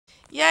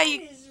Yeah, That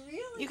is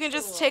really you can cool.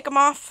 just take them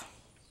off.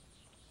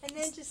 And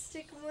then just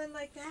stick them in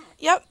like that.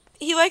 Yep.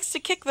 He likes to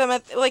kick them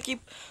like you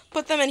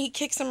put them and he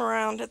kicks them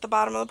around at the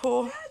bottom of the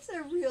pool. That's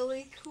a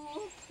really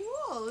cool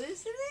pool,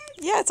 isn't it?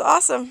 Yeah, it's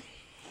awesome.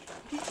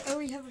 Oh,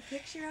 we have a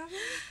picture of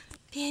it?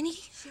 Benny?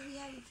 Should we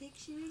have a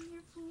picture in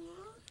your pool?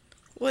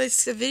 Well,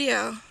 it's a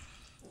video.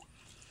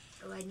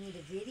 Oh, I need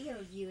a video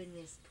of you in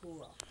this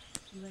pool.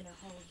 You want to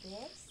hold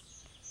this?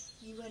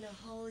 You want to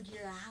hold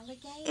your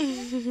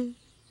alligator?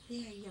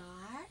 There you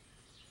are.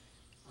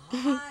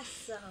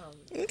 Awesome.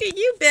 Look at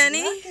you,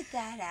 Benny. Look at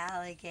that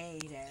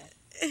alligator.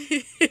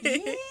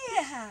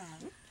 Yeah.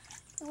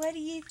 What do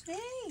you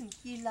think?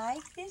 You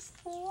like this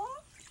pool?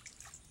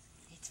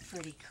 It's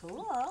pretty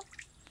cool.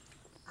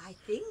 I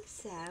think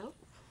so.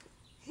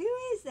 Who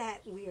is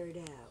that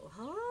weirdo,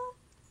 huh?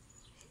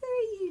 Who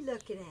are you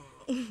looking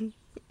at?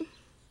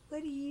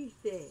 What do you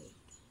think?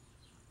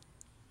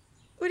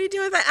 What are you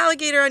doing with that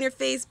alligator on your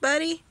face,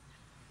 buddy?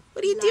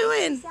 What are you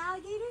doing? This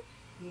alligator?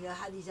 You know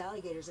how these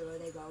alligators are,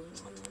 they go,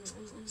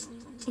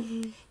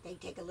 they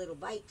take a little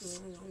bite.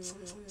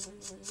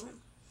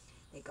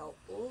 They go,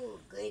 oh,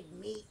 good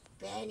meat,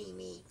 Benny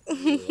meat.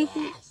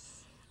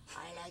 Yes,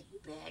 I like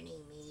Benny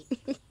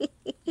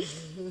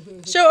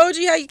meat. Show OG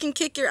how you can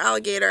kick your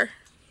alligator.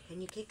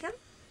 Can you kick him?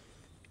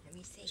 Let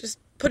me see. Just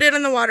put it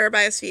in the water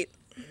by his feet.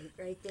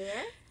 Right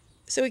there?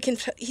 So he can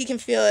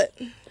feel it.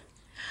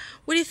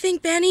 What do you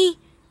think, Benny?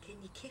 Can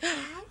you kick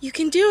that? You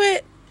can do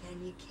it.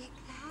 Can you kick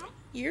that?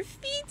 Your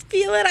feet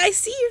feel it. I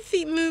see your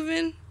feet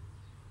moving.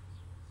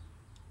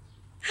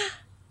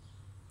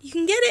 You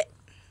can get it.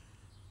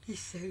 He's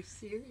so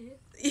serious.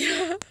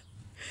 Yeah.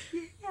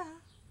 Yeah.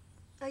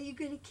 Are you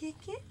going to kick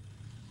it?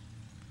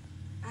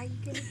 Are you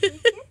going to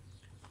kick it?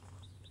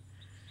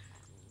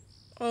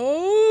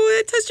 Oh,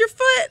 it touched your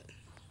foot.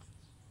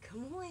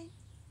 Come on.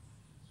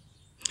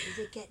 Is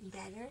it getting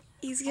better?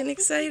 He's getting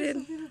excited.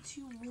 It's a little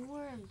too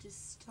warm to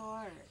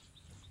start.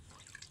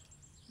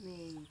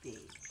 Maybe.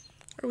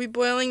 Are we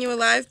boiling you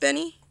alive,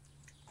 Benny?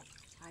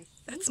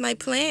 That's my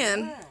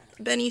plan. Were.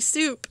 Benny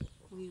soup.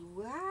 We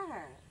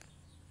were.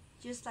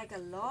 Just like a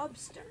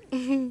lobster.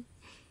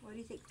 What do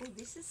you think? Oh,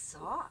 this is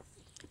soft.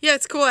 Yeah,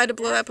 it's cool. I had to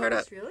blow that part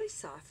up. It's really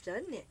soft,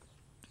 doesn't it?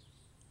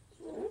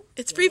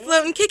 It's free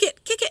floating. Kick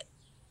it. Kick it.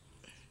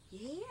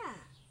 Yeah.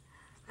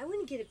 I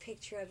want to get a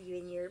picture of you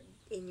in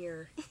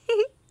your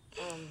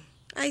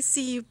I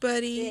see you,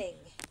 buddy. thing.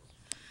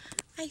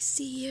 I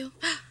see you.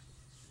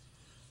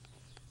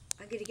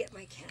 I'm going to get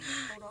my camera.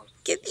 Hold on.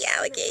 Get the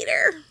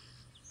alligator.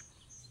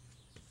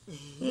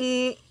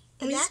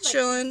 He's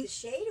chilling.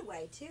 Keeps the shade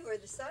away too, or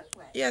the sun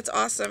away. Yeah, it's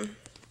awesome.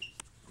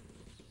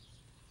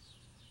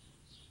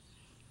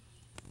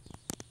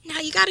 Now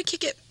you gotta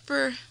kick it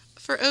for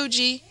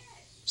OG.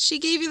 She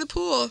gave you the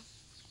pool.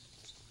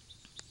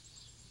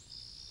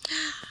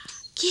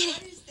 Get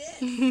it. What is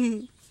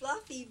this?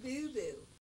 Fluffy Boo Boo.